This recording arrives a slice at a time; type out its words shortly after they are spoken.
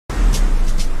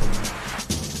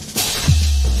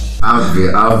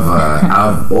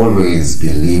I've always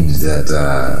believed that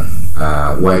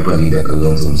Wiper leader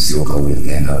Kalonzo will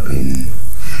end up in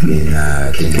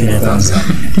Kenya.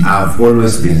 I've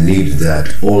always believed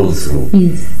that all through.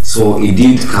 Yes. So it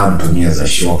didn't come to me as a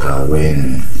shocker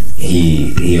when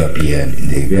he appeared in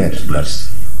the event. But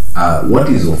what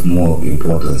is of more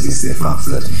importance is the fact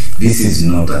that this is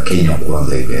not a Kenya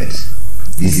Kwanza event.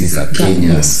 This is a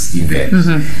Kenya's event.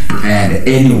 And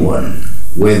anyone,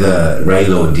 whether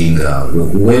Raila Odinga,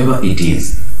 whoever it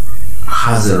is,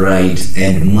 has a right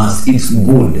and it's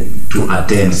good to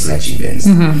attend such events.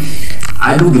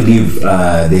 I do believe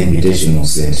the invitation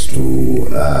was sent to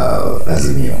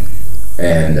Azimio,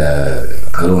 and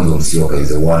Kalonzo Musyoka is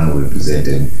the one who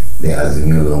represented the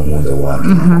Azimio One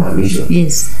coalition.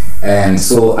 Yes. And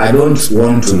so I don't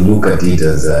want to look at it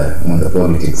as on the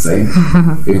politics side,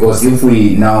 because if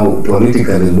we now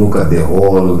politically look at the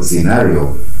whole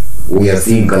scenario, we are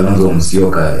seeing Kalonzo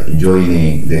Musyoka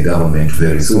joining the government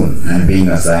very soon and being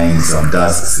assigned some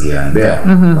tasks here and there,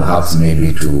 perhaps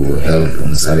maybe to help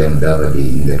Musalia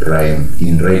Mudavadi in the crime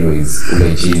in railways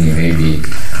kule chini, maybe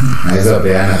naweza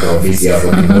peana kwa ofisi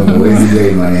hapo kidogo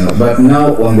huwezi maneno. But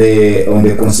now on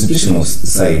the constitutional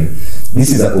side, this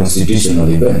is a constitutional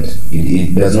event.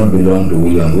 It does not belong to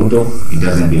William Ruto. It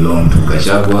doesn't belong to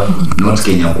Gachagua, not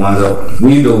Kenya Kwanza.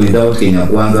 With or without Kenya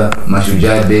Kwanza,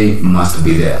 Mashujaa Day must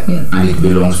be there. Yeah. And it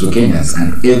belongs to Kenyans.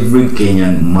 And every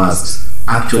Kenyan must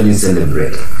actually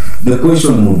celebrate. The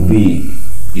question would be,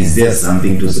 is there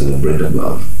something to celebrate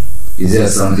about? Is there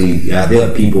something, are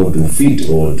there people to feed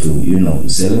or to,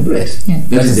 celebrate? Yeah.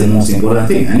 That is the most important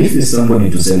thing. And if there's somebody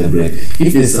to celebrate,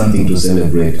 if there's something to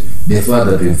celebrate, the fact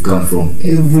that we've come from,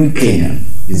 every Kenyan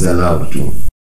is allowed to.